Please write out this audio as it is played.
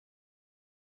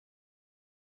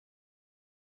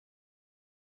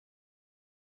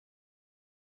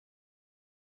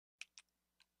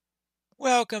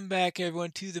Welcome back,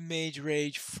 everyone, to the Mage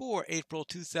Rage for April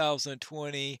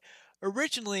 2020.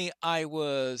 Originally, I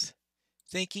was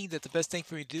thinking that the best thing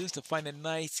for me to do is to find a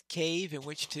nice cave in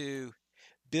which to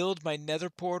build my nether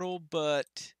portal,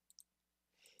 but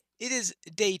it is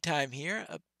daytime here,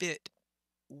 a bit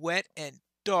wet and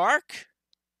dark.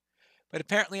 But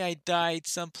apparently, I died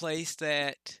someplace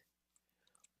that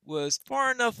was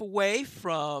far enough away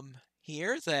from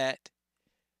here that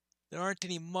there aren't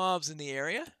any mobs in the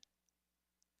area.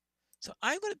 So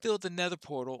I'm going to build the nether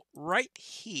portal right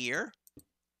here.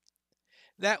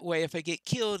 That way, if I get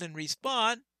killed and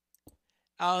respawn,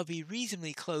 I'll be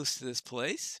reasonably close to this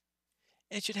place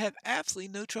and should have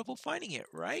absolutely no trouble finding it,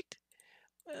 right?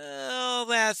 Well,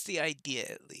 that's the idea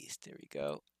at least. There we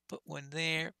go. Put one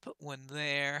there, put one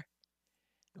there.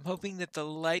 I'm hoping that the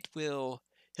light will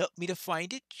help me to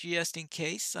find it just in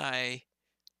case I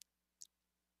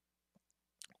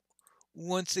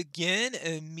once again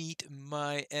meet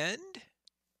my end.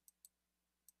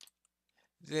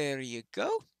 There you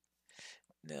go.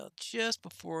 Now, just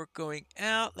before going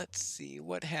out, let's see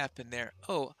what happened there.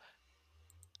 Oh,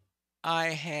 I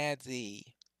had the...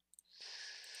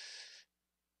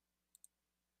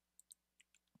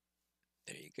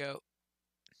 There you go.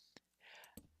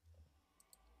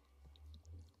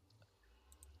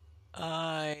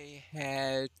 I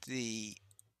had the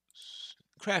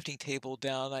crafting table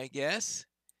down, I guess.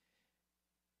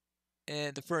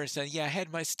 And the furnace down. Yeah, I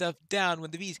had my stuff down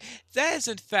when the bees... That is,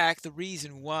 in fact, the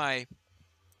reason why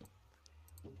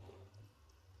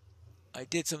I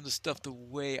did some of the stuff the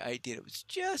way I did. It was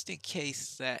just in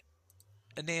case that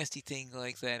a nasty thing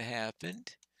like that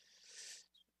happened.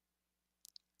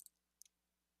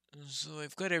 So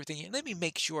I've got everything here. Let me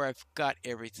make sure I've got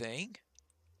everything.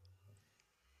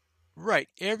 Right,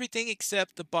 everything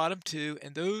except the bottom two,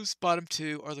 and those bottom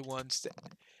two are the ones that...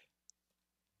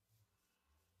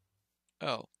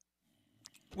 Oh.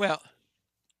 Well.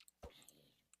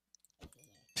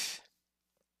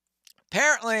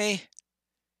 Apparently,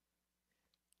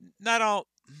 not all...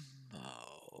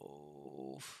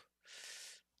 Oh.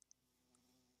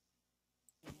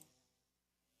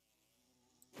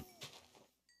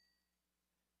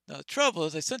 Now, the trouble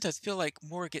is, I sometimes feel like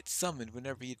more gets summoned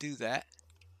whenever you do that.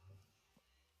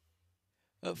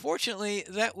 Fortunately,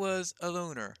 that was a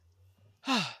loner.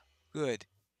 Good.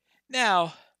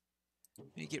 Now,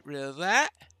 let me get rid of that.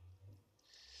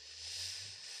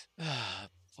 Ah,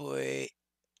 boy.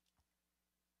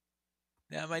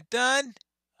 Now, am I done?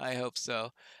 I hope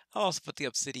so. I'll also put the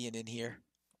obsidian in here.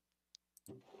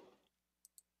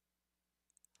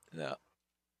 No,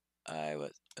 I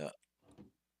was...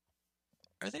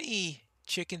 Are there any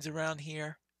chickens around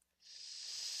here?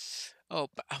 Oh,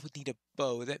 but I would need a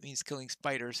bow. That means killing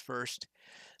spiders first.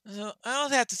 So I'll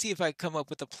have to see if I come up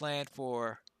with a plan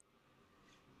for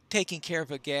taking care of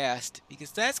a ghast,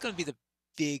 because that's going to be the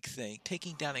big thing,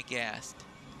 taking down a ghast.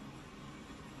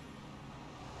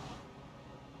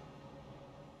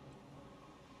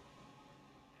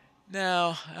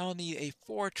 Now, I'll need a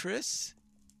fortress.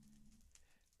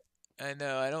 I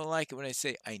know, I don't like it when I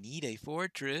say I need a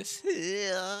fortress.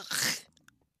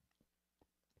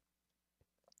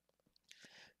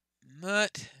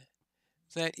 But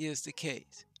that is the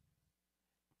case.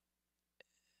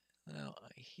 Now, I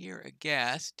hear a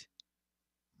ghast.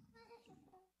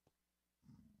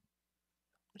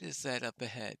 What is that up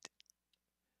ahead?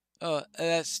 Oh,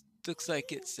 that looks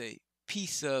like it's a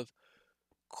piece of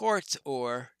quartz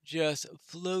ore just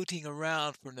floating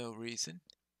around for no reason.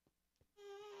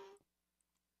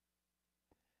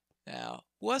 Now,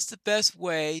 what's the best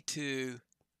way to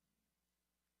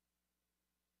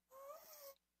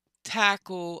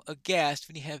tackle a ghast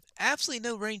when you have absolutely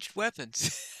no ranged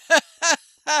weapons?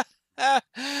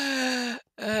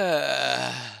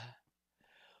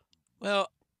 Well,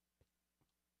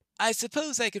 I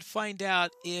suppose I could find out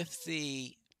if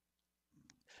the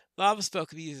lava spell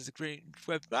could be used as a great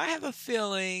weapon, but I have a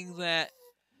feeling that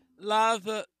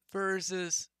lava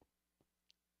versus...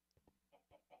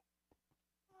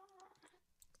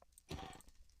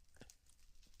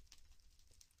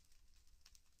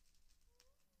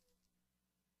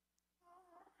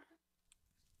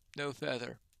 No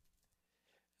feather.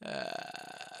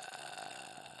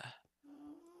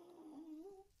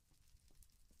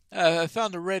 I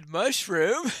found a red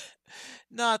mushroom.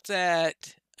 Not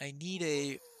that I need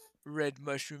a red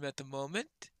mushroom at the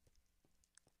moment.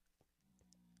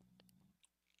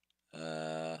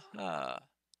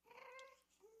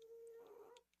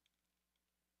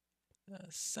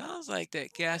 Sounds like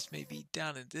that gas may be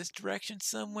down in this direction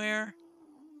somewhere.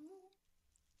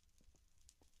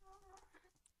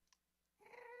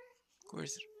 Of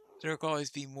course, there could always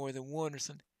be more than one or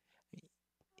something.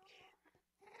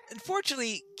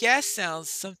 Unfortunately, gas sounds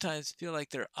sometimes feel like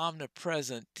they're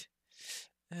omnipresent.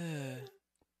 And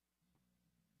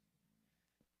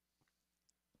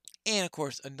of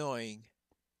course, annoying.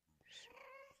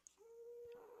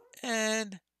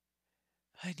 And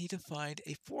I need to find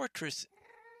a fortress.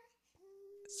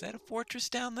 Is that a fortress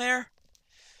down there?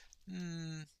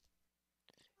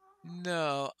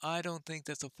 No, I don't think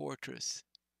that's a fortress.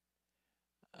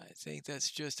 I think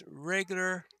that's just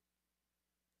regular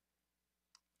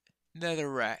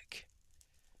netherrack.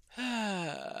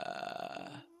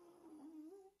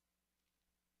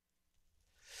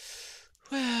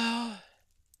 Well,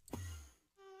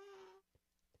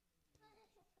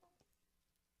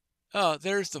 oh,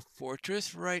 there's the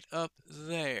fortress right up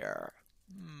there.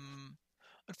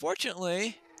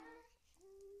 Unfortunately,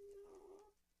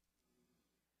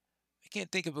 I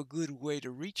can't think of a good way to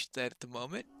reach that at the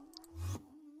moment.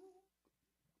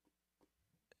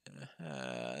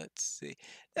 Let's see.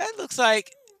 That looks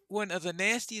like one of the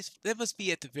nastiest. That must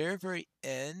be at the very, very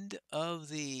end of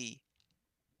the.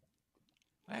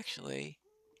 Actually,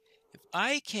 if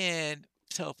I can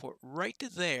teleport right to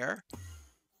there.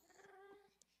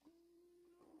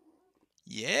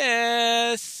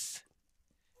 Yes!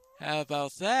 How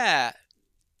about that?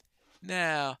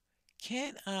 Now,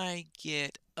 can I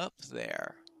get up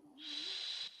there?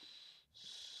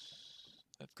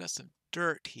 I've got some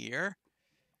dirt here.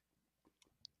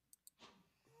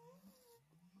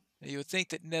 Now, you would think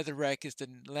that netherrack is the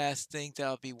last thing that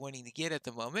I'll be wanting to get at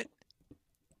the moment.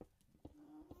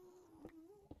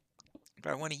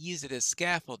 But I want to use it as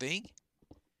scaffolding.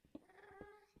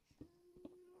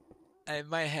 I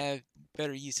might have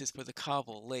better uses for the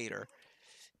cobble later.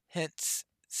 Hence,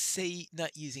 say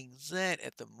not using that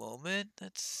at the moment.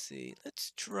 Let's see.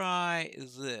 Let's try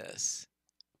this.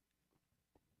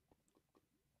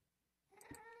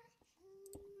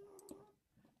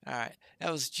 Alright,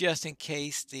 that was just in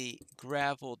case the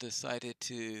gravel decided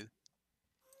to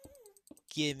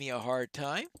give me a hard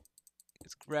time.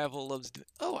 Because gravel loves...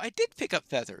 Oh, I did pick up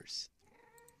feathers.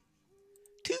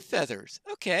 2 feathers.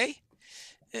 Okay.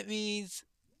 That means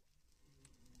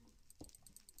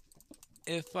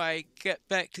if I get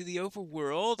back to the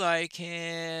overworld, I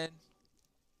can...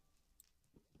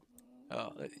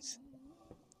 Oh,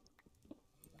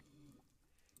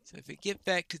 so if I get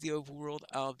back to the overworld,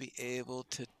 I'll be able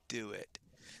to do it.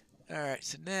 Alright,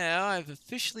 so now I've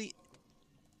officially...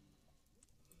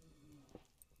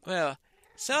 Well,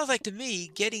 sounds like to me,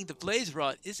 getting the blaze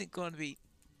rod isn't going to be...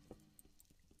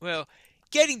 Well,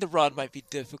 getting the rod might be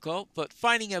difficult, but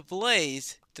finding a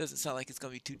blaze doesn't sound like it's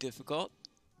going to be too difficult.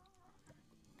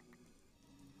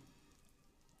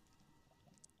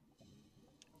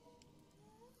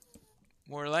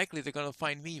 More likely they're going to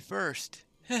find me first.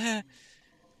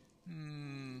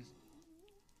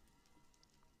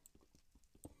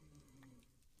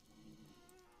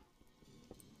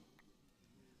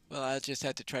 Well, I'll just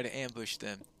have to try to ambush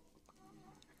them.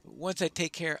 But once I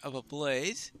take care of a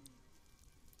blaze...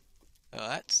 Oh,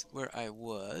 that's where I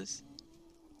was.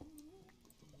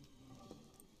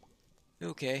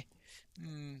 Okay.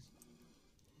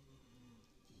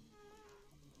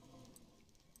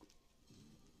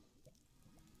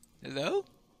 Hello?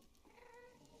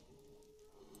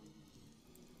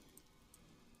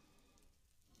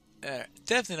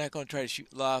 Definitely not going to try to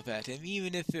shoot lava at him,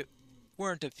 even if it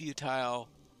weren't a futile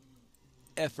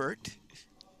effort.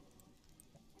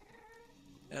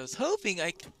 I was hoping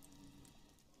I...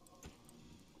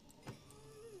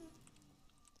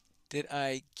 Did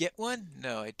I get one?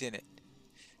 No, I didn't.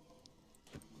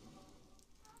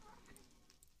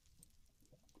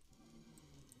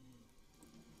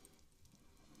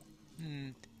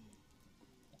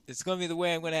 It's going to be the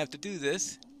way I'm going to have to do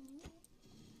this.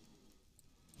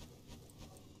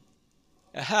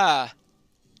 Aha!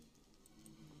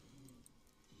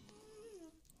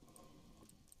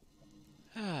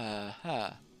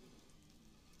 Aha.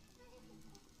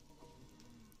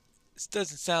 This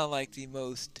doesn't sound like the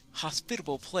most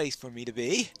hospitable place for me to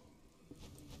be.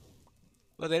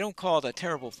 Well, they don't call it a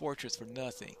terrible fortress for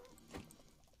nothing.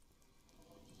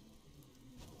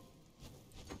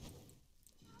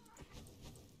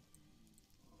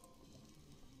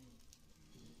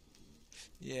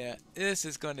 Yeah, this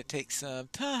is going to take some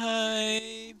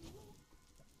time.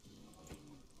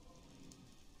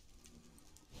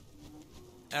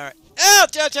 Alright. Oh,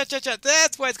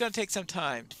 that's why it's going to take some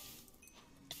time.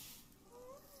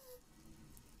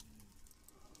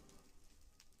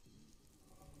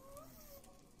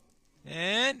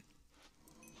 And...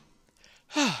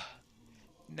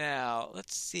 Now,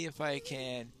 let's see if I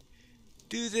can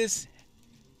do this.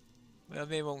 Well,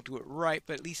 maybe I won't do it right,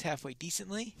 but at least halfway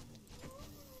decently.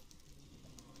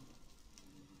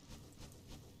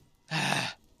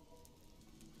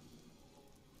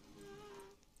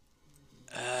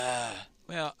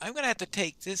 Well, I'm gonna have to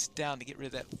take this down to get rid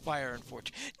of that fire,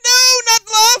 unfortunately. No, not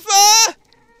lava!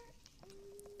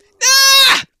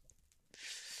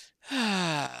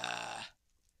 Ah!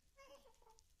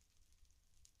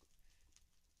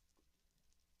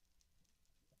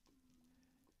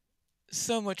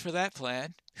 So much for that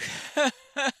plan.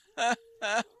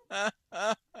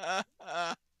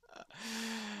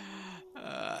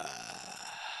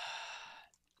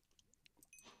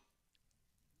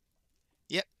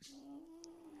 Yep.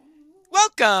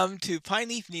 Welcome to Pine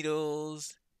Leaf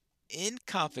Needles in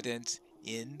confidence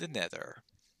in the Nether.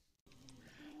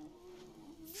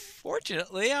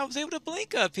 Fortunately, I was able to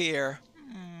blink up here.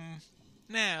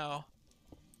 Now.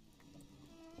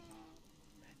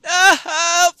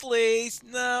 Oh, please.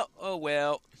 No. Oh,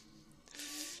 well.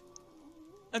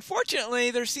 Unfortunately,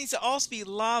 there seems to also be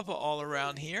lava all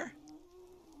around here.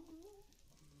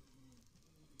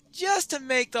 Just to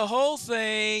make the whole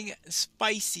thing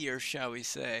spicier, shall we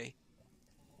say.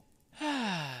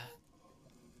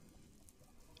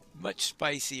 Much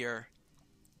spicier.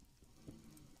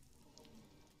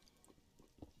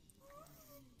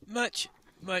 Much,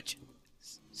 much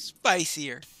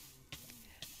spicier.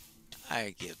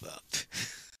 I give up.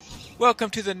 Welcome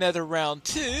to the Nether Round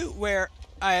 2, where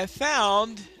I have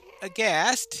found a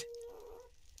ghast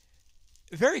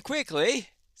very quickly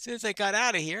since I got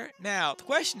out of here. Now, the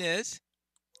question is,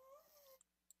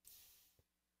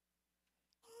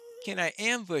 can I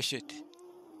ambush it?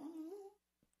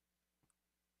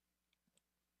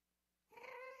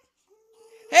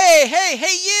 Hey, hey,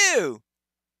 hey, you!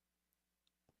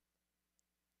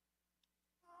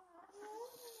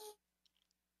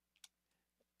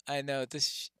 I know,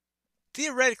 this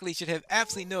theoretically should have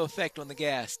absolutely no effect on the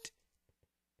ghast.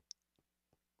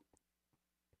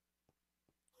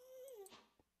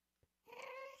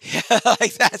 Yeah,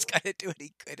 like that's gonna do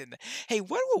any good in that. Hey,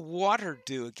 what will water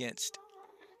do against?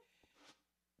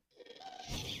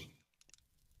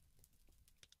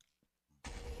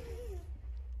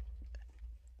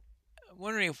 I'm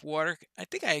wondering if water. I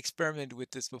think I experimented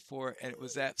with this before and it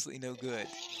was absolutely no good.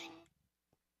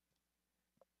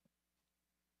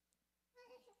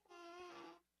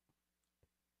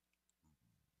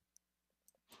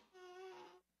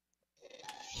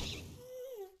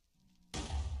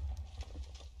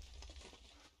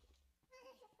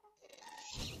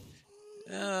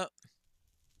 Uh,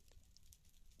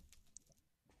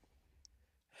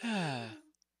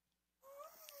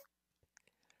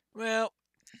 well,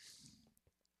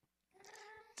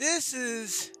 this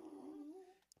is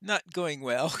not going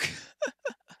well.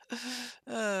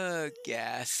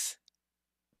 Gas.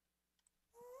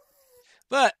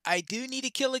 But I do need to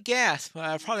kill a ghast. Well,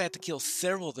 I'll probably have to kill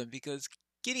several of them because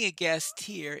getting a ghast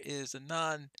here is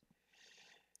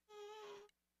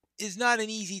is not an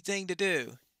easy thing to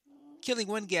do. Killing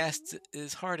one ghast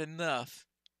is hard enough.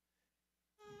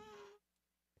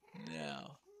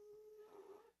 No.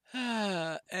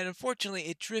 And unfortunately,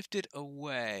 it drifted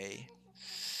away.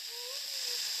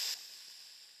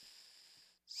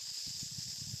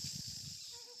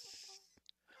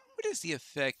 What is the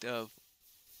effect of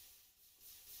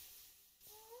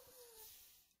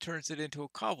turns it into a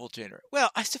cobble generator? Well,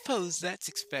 I suppose that's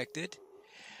expected.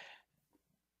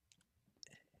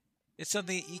 It's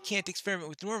something you can't experiment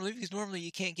with normally because normally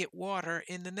you can't get water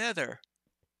in the Nether.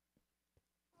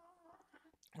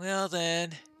 Well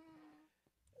then,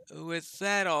 with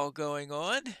that all going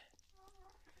on,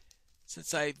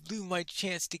 since I blew my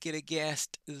chance to get a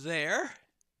ghast there,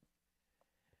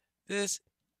 that's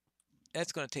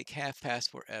going to take half past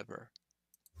forever.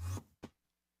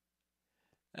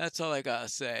 That's all I gotta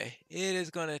say. It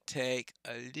is going to take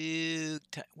a long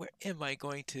time. Where am I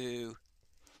going to?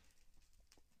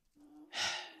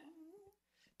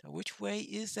 Now, which way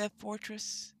is that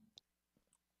fortress?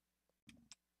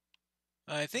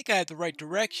 I think I have the right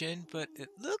direction, but it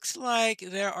looks like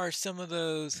there are some of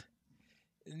those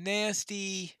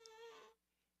nasty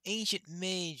ancient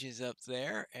mages up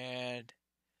there, and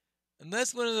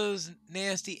unless one of those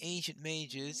nasty ancient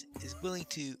mages is willing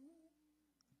to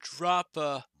drop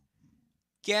a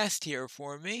ghast here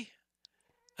for me,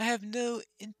 I have no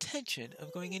intention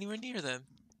of going anywhere near them.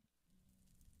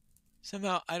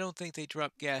 Somehow, I don't think they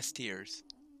drop ghast tears.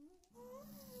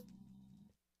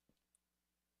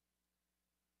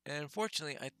 And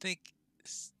unfortunately, I think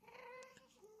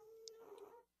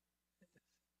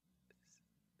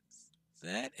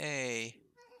that I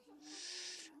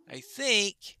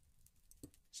think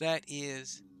that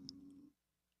is.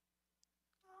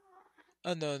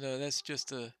 Oh no, no, that's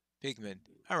just a pigman.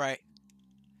 All right.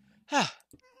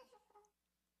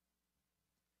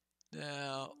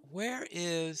 Now, where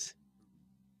is?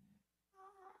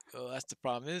 Oh, that's the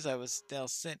problem is I was now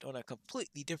sent on a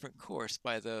completely different course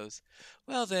by those.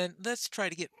 Well then, let's try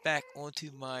to get back onto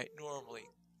my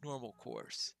normal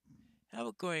course. How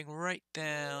about going right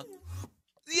down?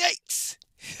 Yikes!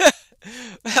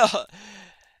 Well,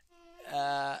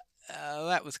 uh,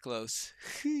 that was close.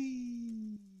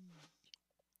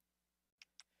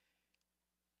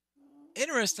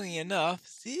 Interestingly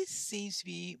enough, this seems to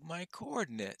be my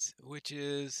coordinates, which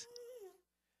is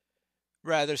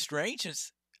rather strange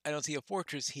since I don't see a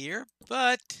fortress here,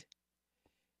 but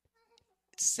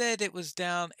it said it was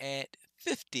down at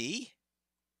 50,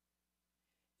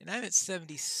 and I'm at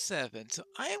 77. So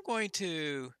I am going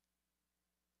to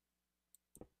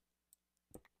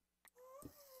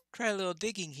try a little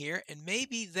digging here, and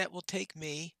maybe that will take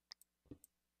me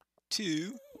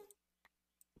to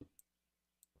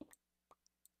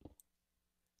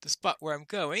the spot where I'm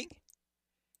going.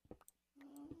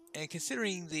 And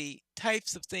considering the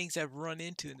types of things I've run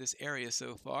into in this area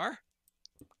so far,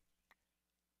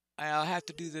 I'll have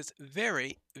to do this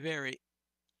very, very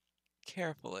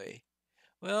carefully.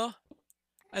 Well,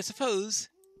 I suppose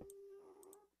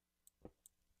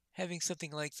having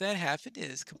something like that happen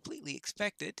is completely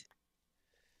expected.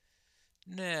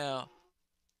 Now,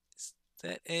 is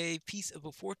that a piece of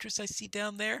a fortress I see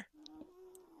down there?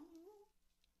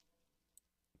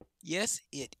 Yes,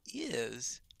 it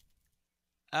is.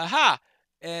 Aha!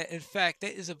 In fact,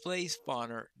 that is a blaze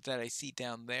spawner that I see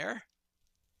down there.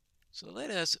 So let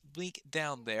us blink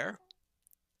down there.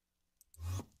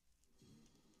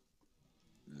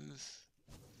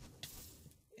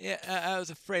 Yeah, I was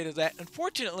afraid of that.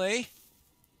 Unfortunately...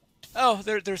 Oh,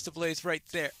 there's the blaze right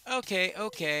there. Okay,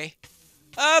 okay.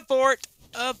 Abort!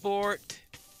 Abort!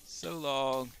 So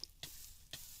long.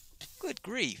 Good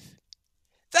grief.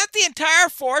 That the entire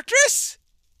fortress?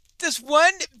 This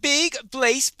one big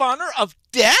blaze spawner of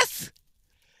death?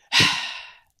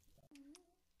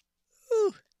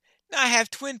 Whew. Now I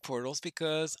have twin portals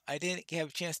because I didn't have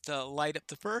a chance to light up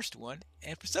the first one,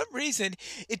 and for some reason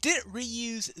it didn't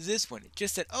reuse this one. It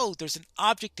just said, oh, there's an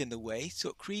object in the way, so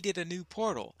it created a new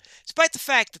portal, despite the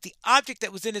fact that the object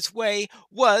that was in its way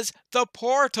was the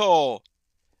portal.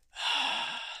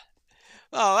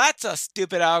 Well, that's a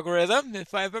stupid algorithm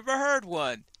if I've ever heard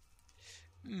one.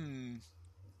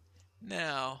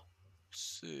 Now,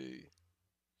 let's see.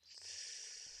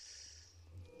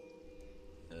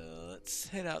 Let's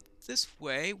head out this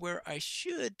way where I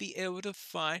should be able to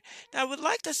find... Now, I would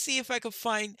like to see if I could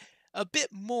find a bit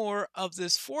more of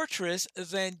this fortress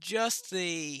than just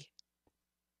the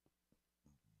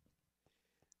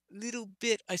little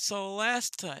bit I saw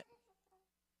last time.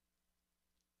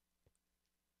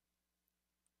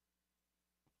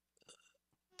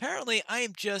 Apparently, I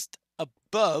am just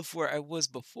above where I was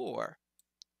before.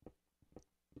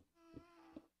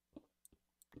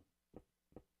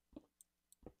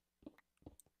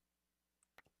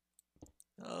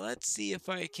 Let's see if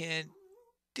I can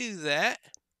do that.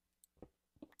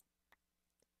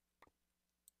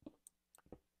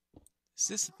 Does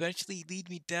this eventually lead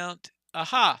me down to...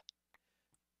 Aha!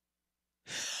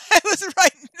 I was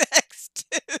right next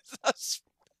to the...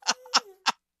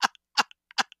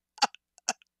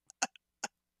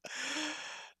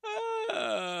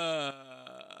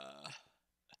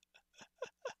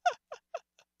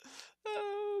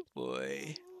 Oh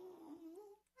boy.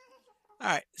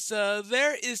 Alright, so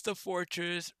there is the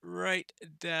fortress right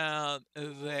down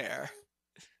there.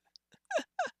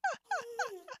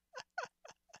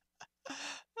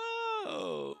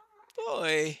 Oh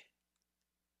boy.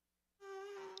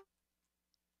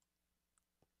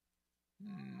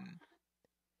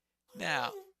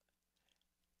 Now,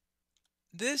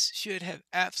 this should have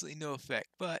absolutely no effect,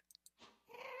 but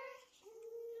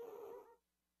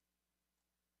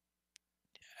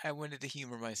I wanted to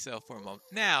humor myself for a moment.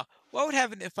 Now, what would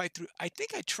happen if I threw... I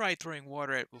think I tried throwing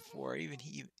water at it before, even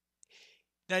he...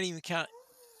 Not even count...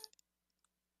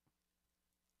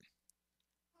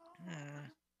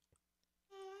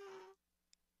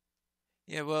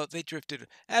 Yeah, well, they drifted.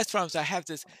 As promised, I have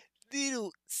this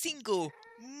little single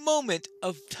moment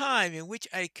of time in which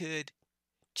I could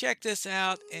check this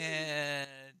out, and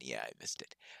yeah, I missed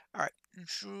it. All right,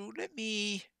 so let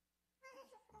me...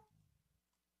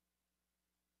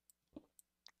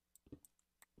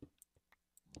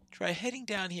 try heading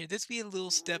down here. This will be a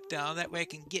little step down. That way I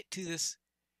can get to this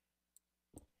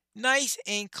nice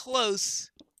and close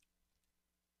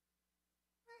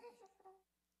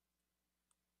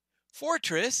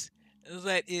fortress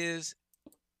that is...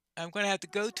 I'm going to have to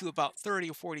go to about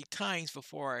 30 or 40 times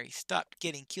before I stop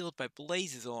getting killed by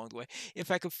blazes along the way.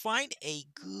 If I could find a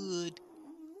good,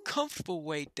 comfortable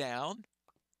way down,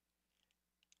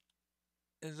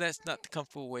 that's not the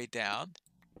comfortable way down,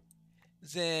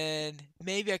 then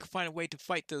maybe I could find a way to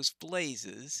fight those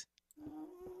blazes.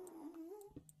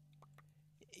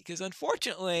 Because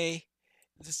unfortunately,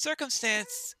 the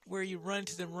circumstance where you run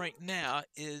into them right now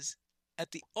is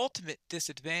at the ultimate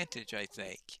disadvantage, I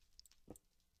think.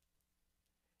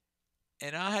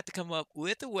 And I'll have to come up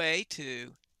with a way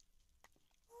to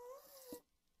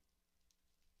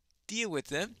deal with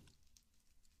them.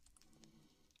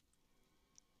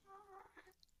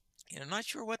 And I'm not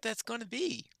sure what that's going to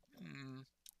be.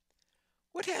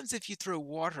 What happens if you throw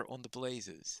water on the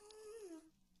blazes?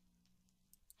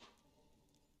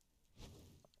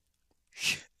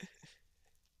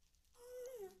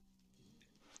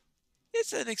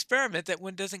 It's an experiment that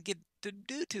one doesn't get to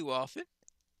do too often.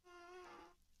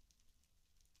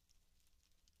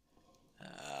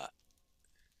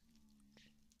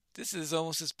 This is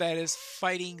almost as bad as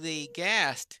fighting the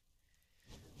ghast.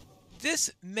 This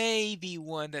may be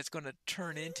one that's going to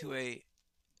turn into a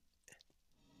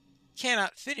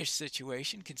cannot finish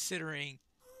situation, considering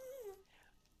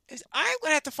I'm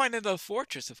going to have to find another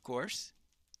fortress, of course.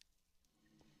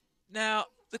 Now,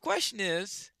 the question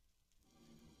is,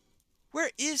 where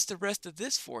is the rest of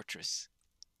this fortress?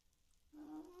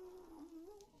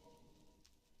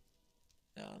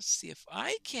 Now, let's see if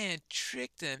I can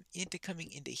trick them into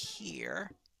coming into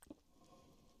here.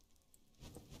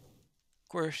 Of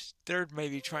course, they're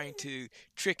maybe trying to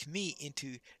trick me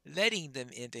into letting them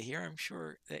into here. I'm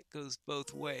sure that goes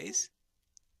both ways.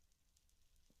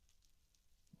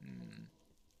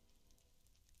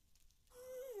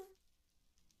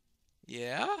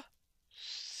 Yeah?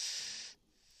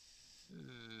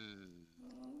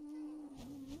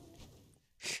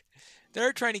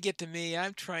 They're trying to get to me.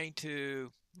 I'm trying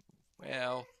to,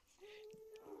 well...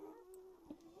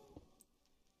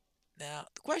 Now,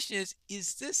 the question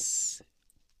is this...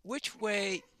 Which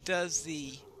way does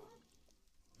the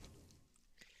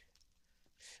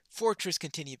fortress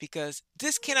continue? Because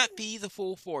this cannot be the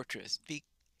full fortress.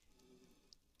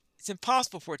 It's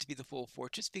impossible for it to be the full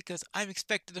fortress because I'm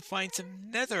expected to find some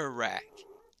netherrack.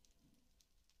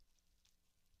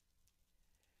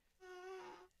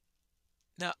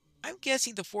 Now, I'm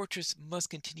guessing the fortress must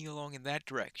continue along in that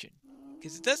direction,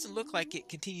 because it doesn't look like it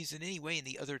continues in any way in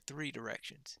the other three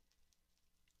directions.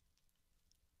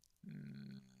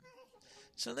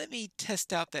 So let me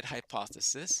test out that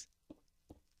hypothesis.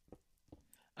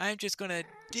 I'm just going to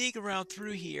dig around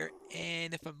through here,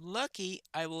 and if I'm lucky,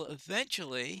 I will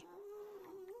eventually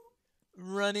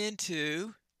run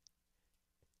into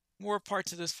more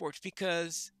parts of this fortress,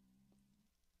 because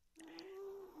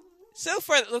so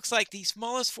far it looks like the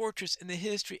smallest fortress in the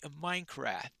history of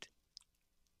Minecraft.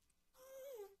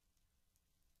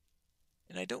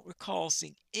 And I don't recall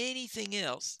seeing anything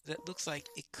else that looks like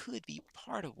it could be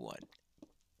part of one.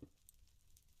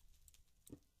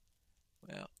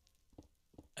 Well,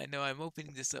 I know I'm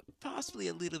opening this up possibly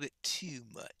a little bit too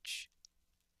much.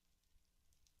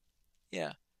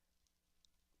 Yeah.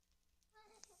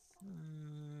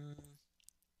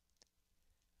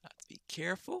 Have to be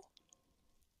careful.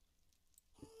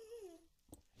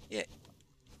 Yeah.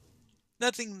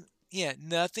 Nothing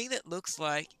that looks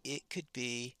like it could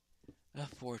be a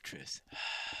fortress.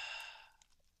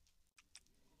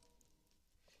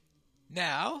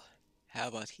 Now, how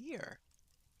about here?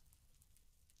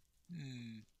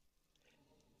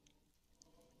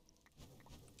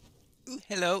 Ooh,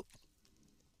 hello.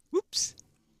 Whoops.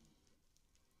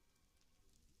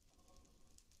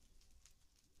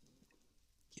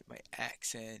 Get my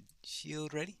axe and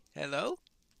shield ready. Hello?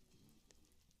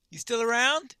 You still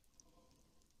around?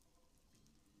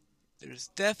 There's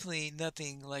definitely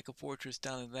nothing like a fortress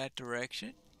down in that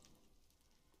direction.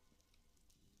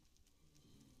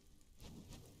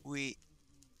 We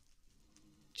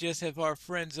just have our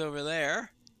friends over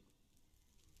there.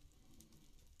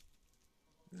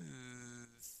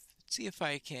 Let's see if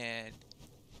I can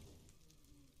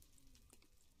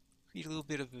create a little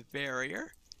bit of a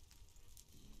barrier.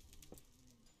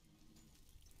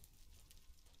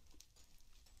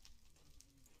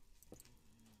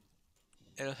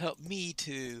 It'll help me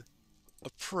to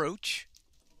approach.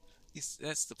 At least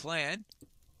that's the plan.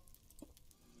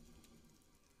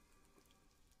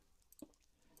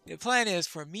 The plan is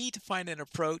for me to find an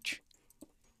approach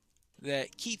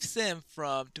that keeps them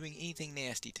from doing anything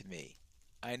nasty to me.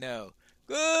 I know.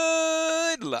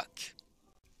 Good luck.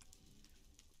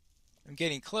 I'm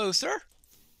getting closer.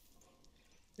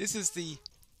 This is the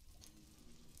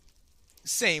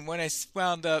same when I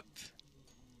wound up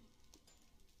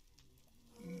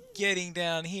getting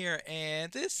down here,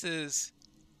 and this is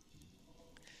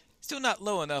still not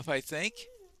low enough, I think.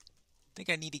 I think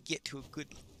I need to get to a good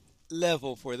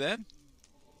level for them.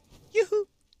 Yoo-hoo!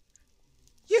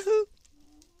 Yoo-hoo!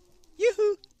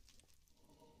 Yoo-hoo!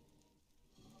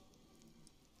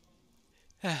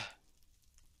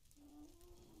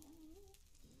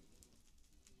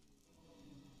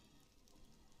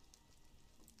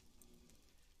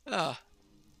 Oh,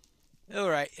 all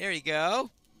right, there you go.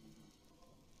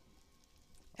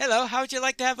 Hello, how would you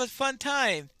like to have a fun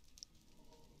time?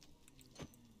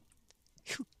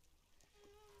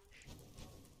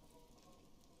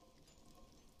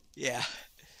 Yeah.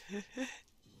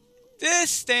 This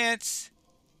stance.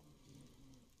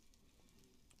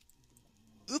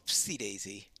 Oopsie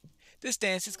daisy. This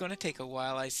dance is going to take a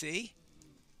while, I see.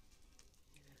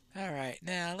 All right,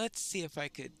 now let's see if I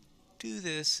could do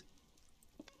this.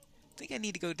 I think I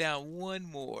need to go down one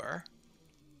more.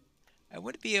 I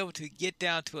want to be able to get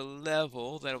down to a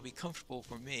level that'll be comfortable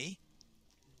for me.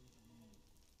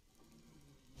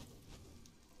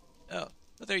 Oh,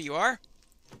 well, there you are.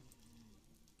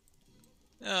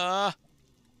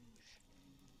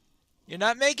 You're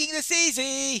not making this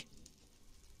easy.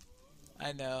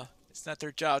 I know. It's not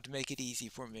their job to make it easy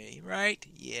for me, right?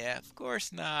 Yeah, of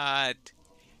course not.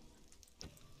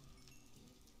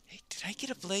 Hey, did I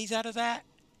get a blaze out of that?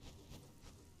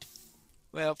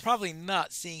 Well, probably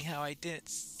not, seeing how I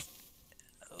didn't.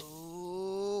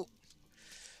 Oh.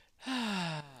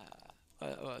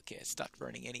 Okay, it stopped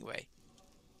burning anyway.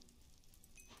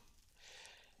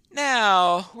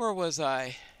 Now, where was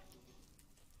I?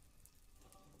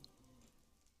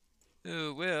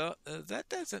 Oh, well, that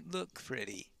doesn't look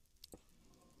pretty.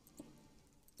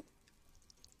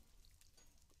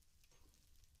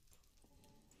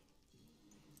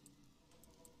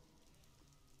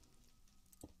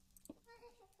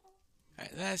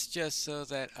 Alright, that's just so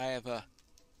that I have a...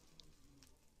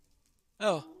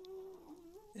 Oh.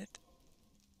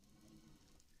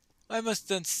 I must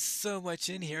have done so much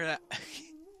in here that...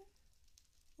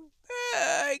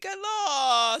 I got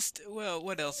lost! Well,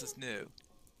 what else is new?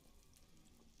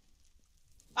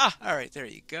 Ah, alright, there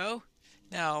you go.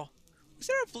 Now, was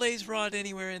there a blaze rod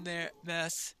anywhere in there,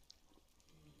 mess?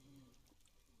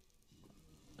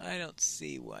 I don't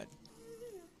see one.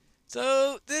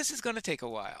 So, this is going to take a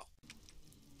while.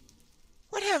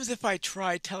 What happens if I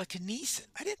try telekinesis?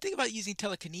 I didn't think about using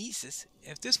telekinesis.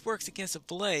 If this works against a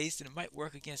blaze, then it might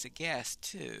work against a gas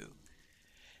too.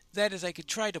 That is, I could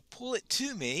try to pull it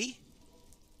to me.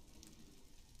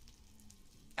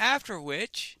 After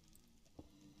which,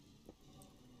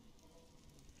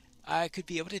 I could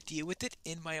be able to deal with it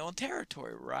in my own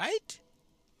territory, right?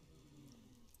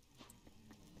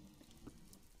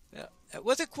 That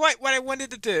wasn't quite what I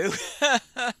wanted to do.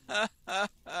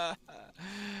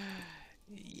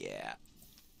 Yeah.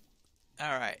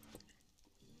 All right.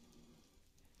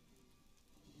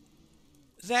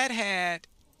 That had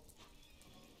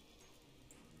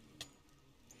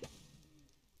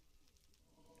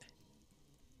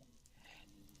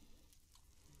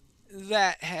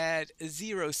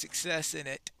zero success in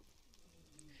it.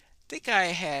 I think I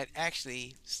had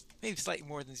actually maybe slightly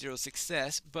more than zero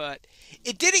success, but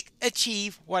it didn't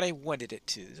achieve what I wanted it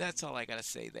to. That's all I gotta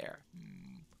say there.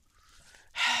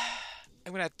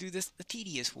 I'm gonna have to do this the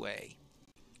tedious way.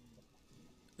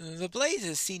 The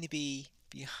blazes seem to be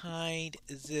behind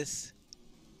this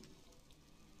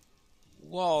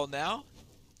wall now,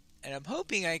 and I'm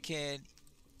hoping I can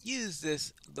use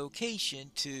this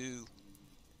location to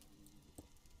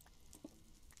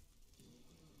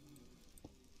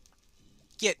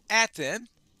get at them,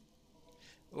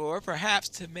 or perhaps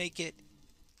to make it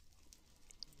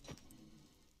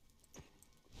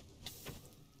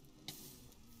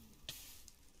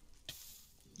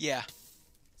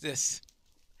this.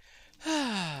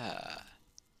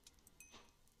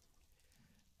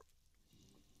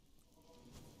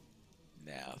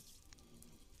 Now,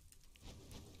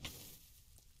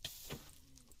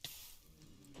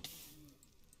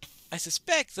 I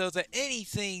suspect, though, that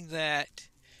anything that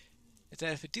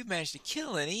if I do manage to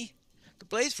kill any, the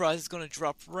blaze rod is going to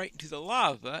drop right into the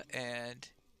lava, and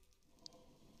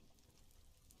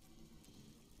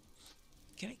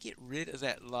can I get rid of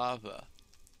that lava?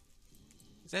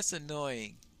 That's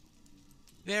annoying.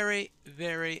 Very,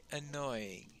 very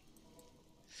annoying.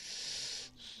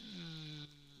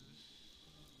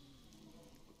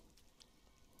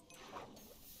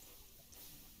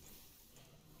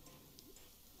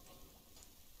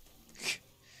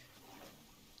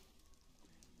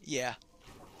 Yeah.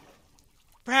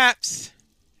 Perhaps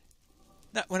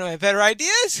not one of my better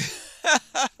ideas.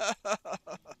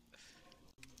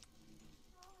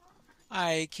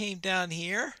 I came down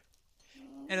here,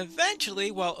 and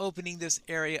eventually, while opening this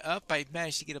area up, I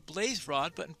managed to get a blaze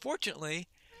rod, but unfortunately,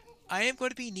 I am going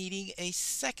to be needing a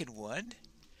second one,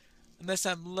 unless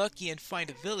I'm lucky and find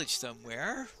a village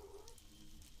somewhere.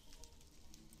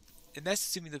 And that's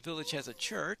assuming the village has a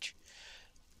church.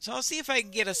 So I'll see if I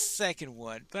can get a second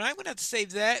one. But I'm going to have to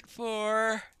save that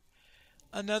for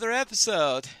another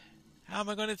episode. How am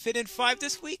I going to fit in 5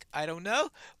 this week? I don't know.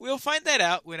 We'll find that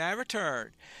out when I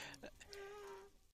return.